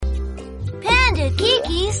to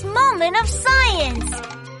Kiki's Moment of Science.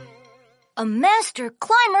 A master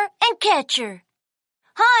climber and catcher.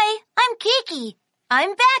 Hi, I'm Kiki. I'm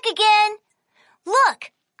back again.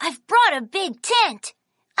 Look, I've brought a big tent.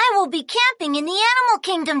 I will be camping in the animal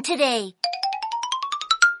kingdom today.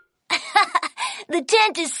 The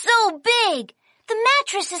tent is so big. The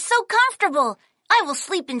mattress is so comfortable. I will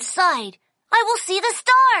sleep inside. I will see the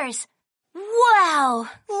stars. Wow,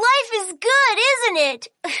 life is good, isn't it?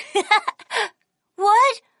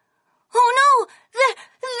 What? Oh no,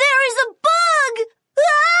 there is a bug!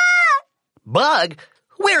 Ah! Bug?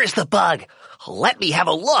 Where is the bug? Let me have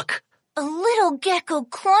a look. A little gecko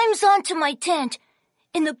climbs onto my tent.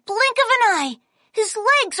 In the blink of an eye, his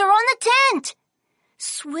legs are on the tent.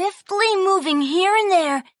 Swiftly moving here and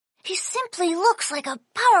there, he simply looks like a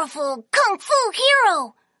powerful kung fu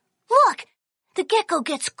hero. Look, the gecko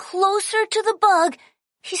gets closer to the bug.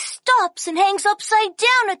 He stops and hangs upside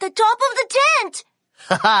down at the top of the tent.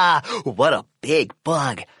 Ha ha! What a big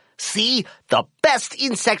bug. See? The best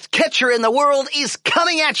insect catcher in the world is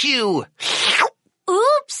coming at you.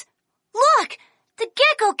 Oops! Look! The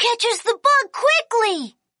gecko catches the bug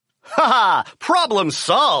quickly. Ha ha! Problem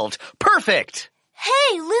solved. Perfect.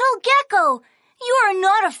 Hey, little gecko, you are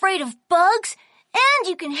not afraid of bugs, and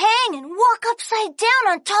you can hang and walk upside down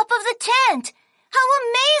on top of the tent. How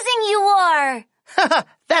amazing you are!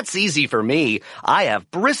 That's easy for me. I have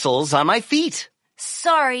bristles on my feet.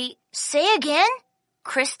 Sorry, say again?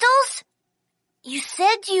 Crystals? You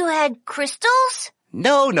said you had crystals?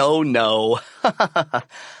 No.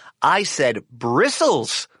 I said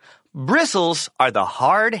bristles. Bristles are the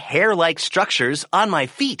hard hair-like structures on my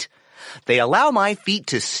feet. They allow my feet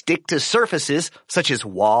to stick to surfaces such as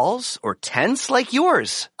walls or tents like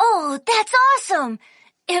yours. Oh, that's awesome!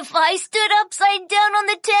 If I stood upside down on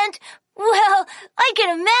the tent, well, I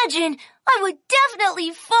can imagine I would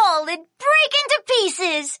definitely fall and break into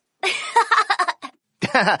pieces.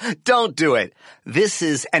 Don't do it. This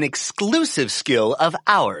is an exclusive skill of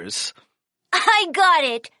ours. I got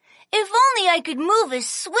it. If only I could move as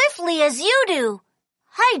swiftly as you do.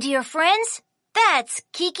 Hi, dear friends. That's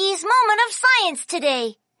Kiki's Moment of Science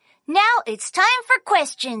today. Now it's time for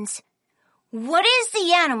questions. What is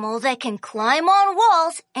the animal that can climb on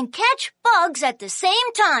walls and catch bugs at the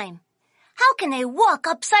same time? How can they walk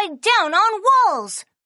upside down on walls?